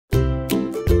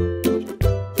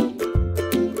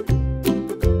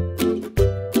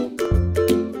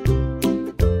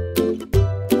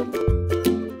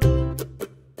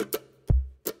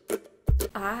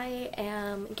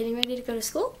to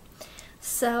school.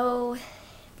 So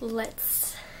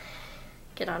let's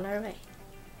get on our way.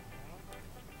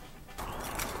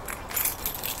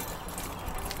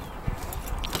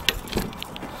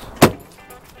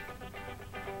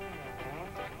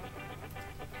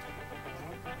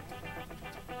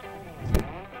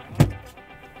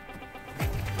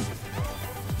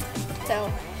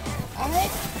 So I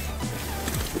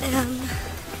am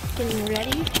getting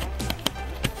ready.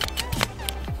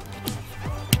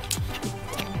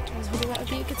 I was hoping that would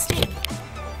be a good stand.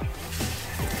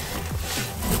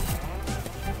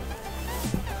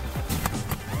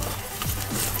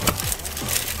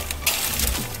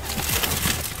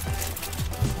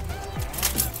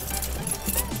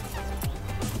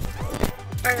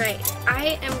 Alright,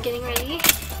 I am getting ready.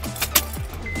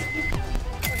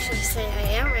 Or should I say I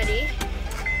am ready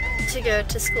to go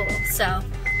to school. So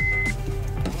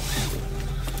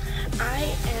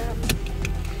I am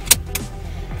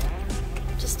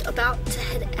just about to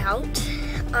head out.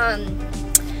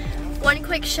 One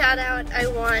quick shout out, I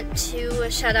want to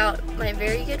shout out my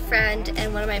very good friend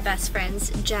and one of my best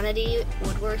friends, Sadie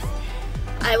Woodworth.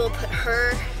 I will put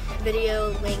her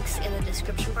video links in the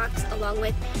description box along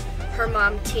with her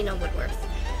mom, Tina Woodworth.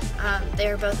 They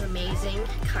are both amazing,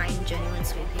 kind, genuine,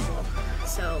 sweet people.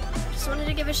 So just wanted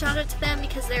to give a shout out to them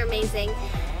because they're amazing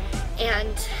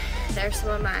and they're some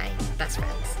of my best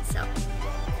friends. So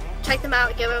check them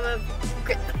out,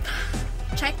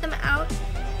 check them out,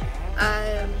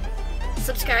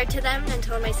 subscribe to them and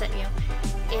tell them I sent you.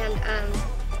 And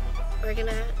we're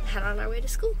gonna head on our way to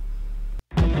school.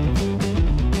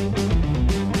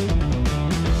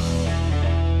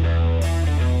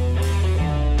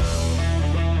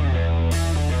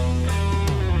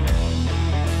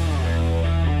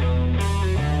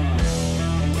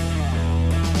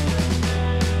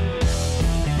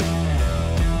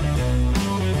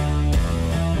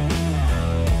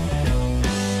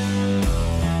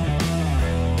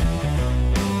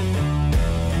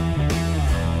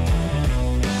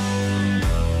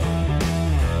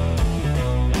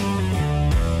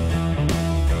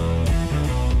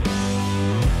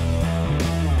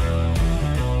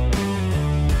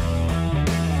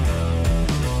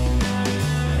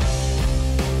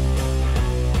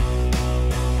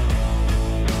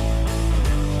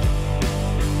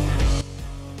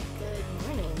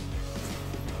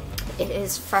 It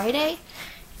is Friday,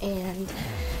 and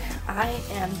I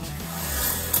am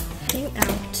heading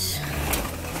out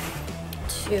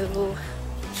to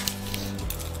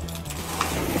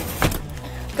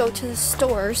go to the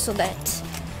store so that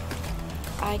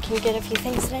I can get a few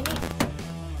things that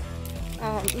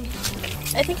I need.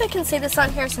 I think I can say this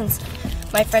on here since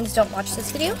my friends don't watch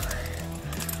this video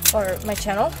or my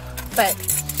channel, but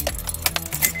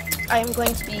I'm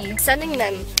going to be sending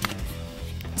them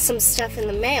some stuff in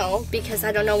the mail because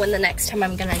I don't know when the next time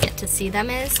I'm gonna get to see them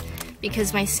is,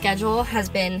 because my schedule has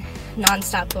been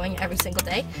non-stop going every single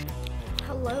day.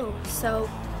 Hello. So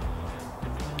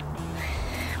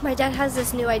my dad has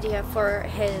this new idea for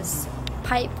his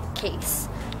pipe case,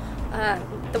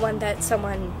 the one that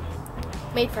someone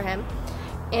made for him,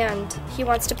 and he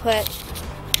wants to put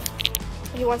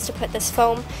this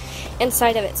foam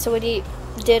inside of it. So what he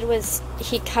did was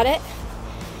he cut it,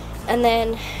 and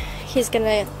then he's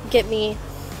gonna get me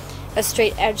a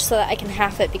straight edge so that I can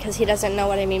half it, because he doesn't know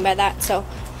what I mean by that. So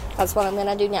that's what I'm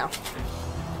gonna do now.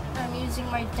 I'm using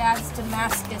my dad's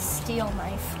Damascus steel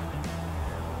knife.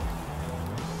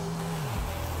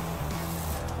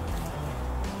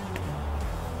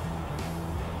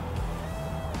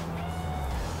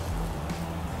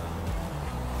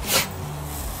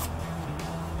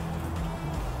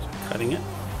 Cutting it?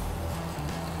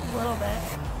 A little bit.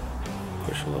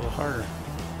 Push a little harder.